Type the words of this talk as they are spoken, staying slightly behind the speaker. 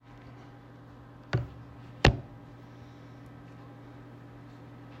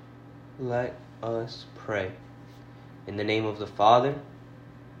Let us pray. In the name of the Father,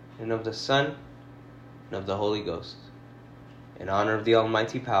 and of the Son, and of the Holy Ghost. In honor of the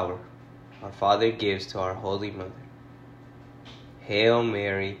almighty power, our Father gives to our Holy Mother. Hail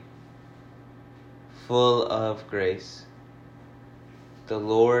Mary, full of grace, the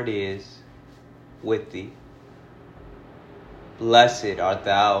Lord is with thee. Blessed art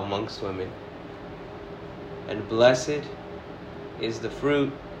thou amongst women, and blessed is the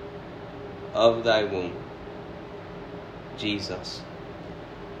fruit of thy womb, Jesus.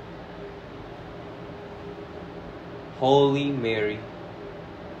 Holy Mary,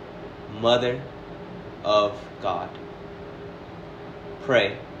 Mother of God,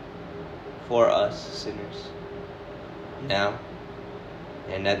 pray for us sinners, now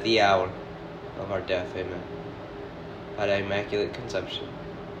and at the hour of our death. Amen. By thy immaculate conception,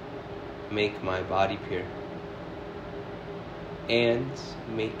 make my body pure, and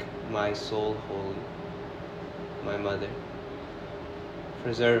make my soul holy. My Mother,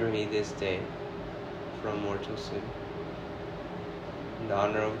 preserve me this day from mortal sin, in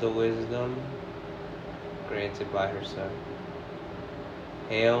honor of the wisdom granted by her Son.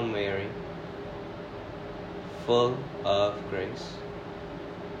 Hail Mary, full of grace,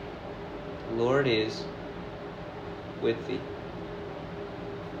 the Lord is with thee.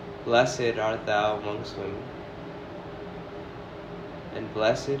 Blessed art thou amongst women, and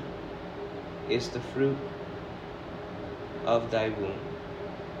blessed is the fruit of thy womb,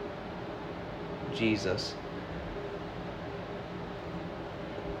 Jesus.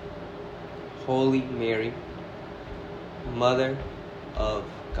 Holy Mary, Mother of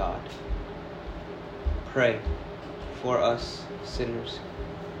God, pray for us sinners,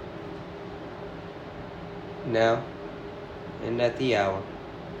 now and at the hour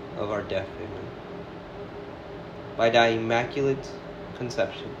of our death. Amen. By thy immaculate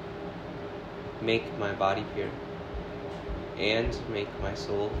conception, make my body pure, and make my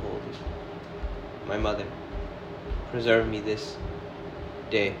soul holy. My Mother, preserve me this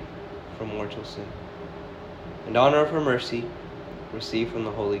day from mortal sin. In honor of her mercy, receive from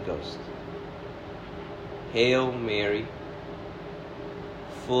the Holy Ghost. Hail Mary,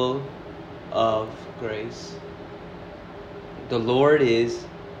 full of grace, the Lord is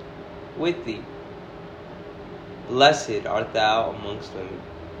with thee. Blessed art thou amongst women,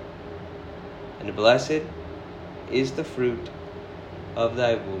 and blessed is the fruit of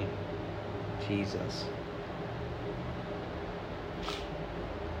thy womb, Jesus.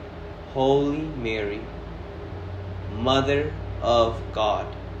 Holy Mary, Mother of God,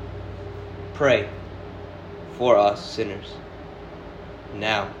 pray for us sinners,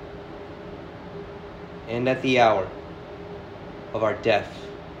 now and at the hour of our death.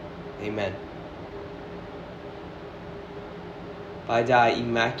 Amen. By thy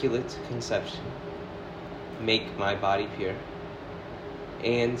immaculate conception, make my body pure,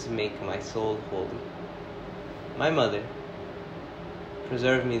 and make my soul holy. My Mother,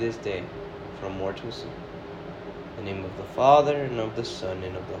 preserve me this day from mortal sin. In the name of the Father, and of the Son,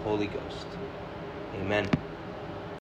 and of the Holy Ghost. Amen.